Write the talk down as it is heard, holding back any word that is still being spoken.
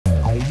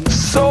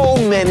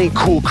many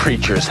cool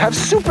creatures have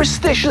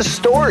superstitious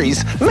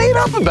stories made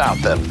up about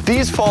them.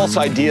 These false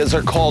ideas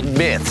are called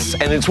myths,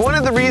 and it's one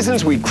of the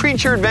reasons we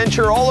creature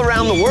adventure all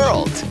around the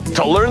world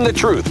to learn the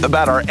truth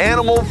about our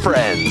animal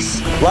friends.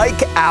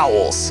 Like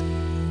owls.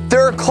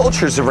 There are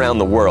cultures around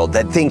the world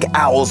that think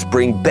owls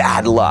bring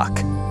bad luck,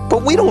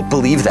 but we don't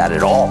believe that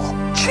at all.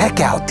 Check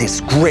out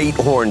this great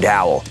horned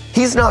owl.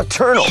 He's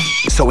nocturnal,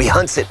 so he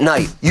hunts at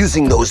night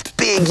using those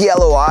big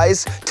yellow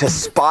eyes to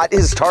spot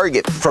his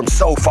target from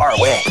so far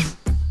away.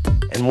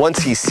 And once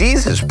he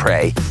sees his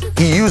prey,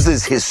 he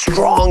uses his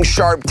strong,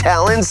 sharp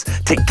talons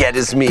to get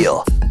his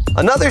meal.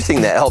 Another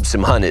thing that helps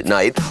him hunt at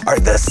night are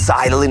the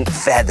silent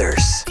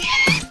feathers.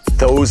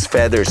 Those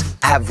feathers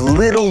have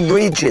little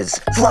ridges,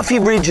 fluffy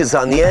ridges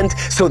on the end,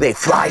 so they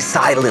fly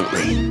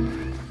silently.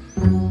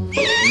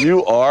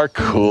 You are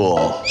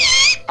cool.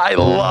 I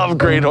love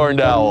great horned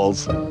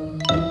owls.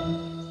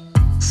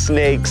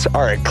 Snakes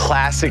are a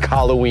classic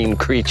Halloween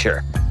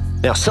creature.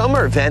 Now, some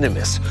are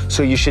venomous,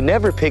 so you should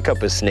never pick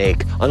up a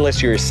snake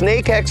unless you're a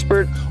snake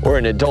expert or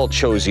an adult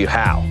shows you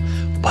how.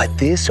 But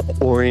this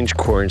orange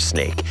corn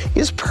snake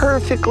is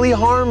perfectly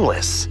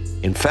harmless.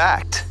 In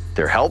fact,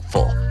 they're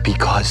helpful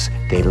because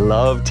they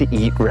love to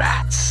eat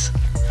rats.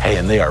 Hey,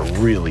 and they are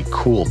really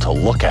cool to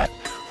look at.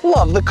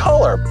 Love the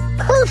color.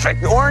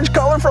 Perfect orange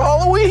color for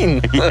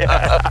Halloween.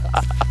 Yeah.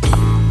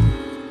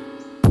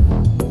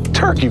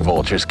 Turkey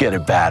vultures get a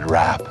bad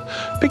rap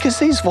because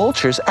these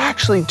vultures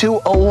actually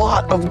do a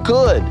lot of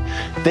good.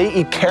 They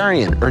eat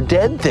carrion or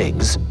dead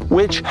things,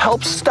 which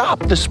helps stop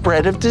the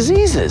spread of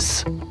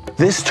diseases.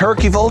 This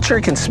turkey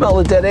vulture can smell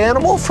a dead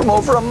animal from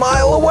over a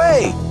mile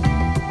away.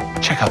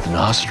 Check out the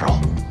nostril.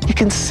 You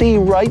can see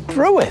right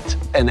through it.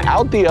 And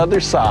out the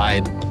other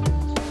side,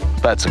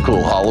 that's a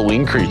cool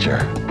Halloween creature.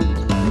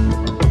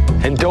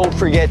 And don't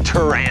forget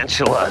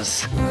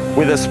tarantulas.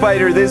 With a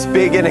spider this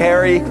big and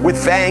hairy,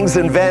 with fangs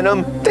and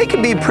venom, they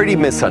can be pretty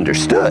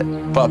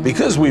misunderstood. But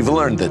because we've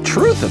learned the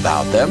truth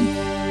about them,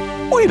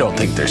 we don't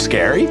think they're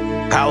scary.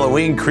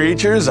 Halloween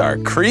creatures are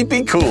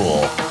creepy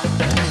cool.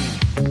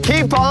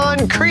 Keep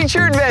on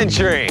creature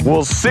adventuring.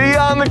 We'll see you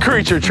on the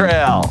creature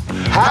trail.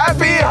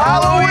 Happy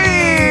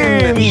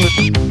Halloween!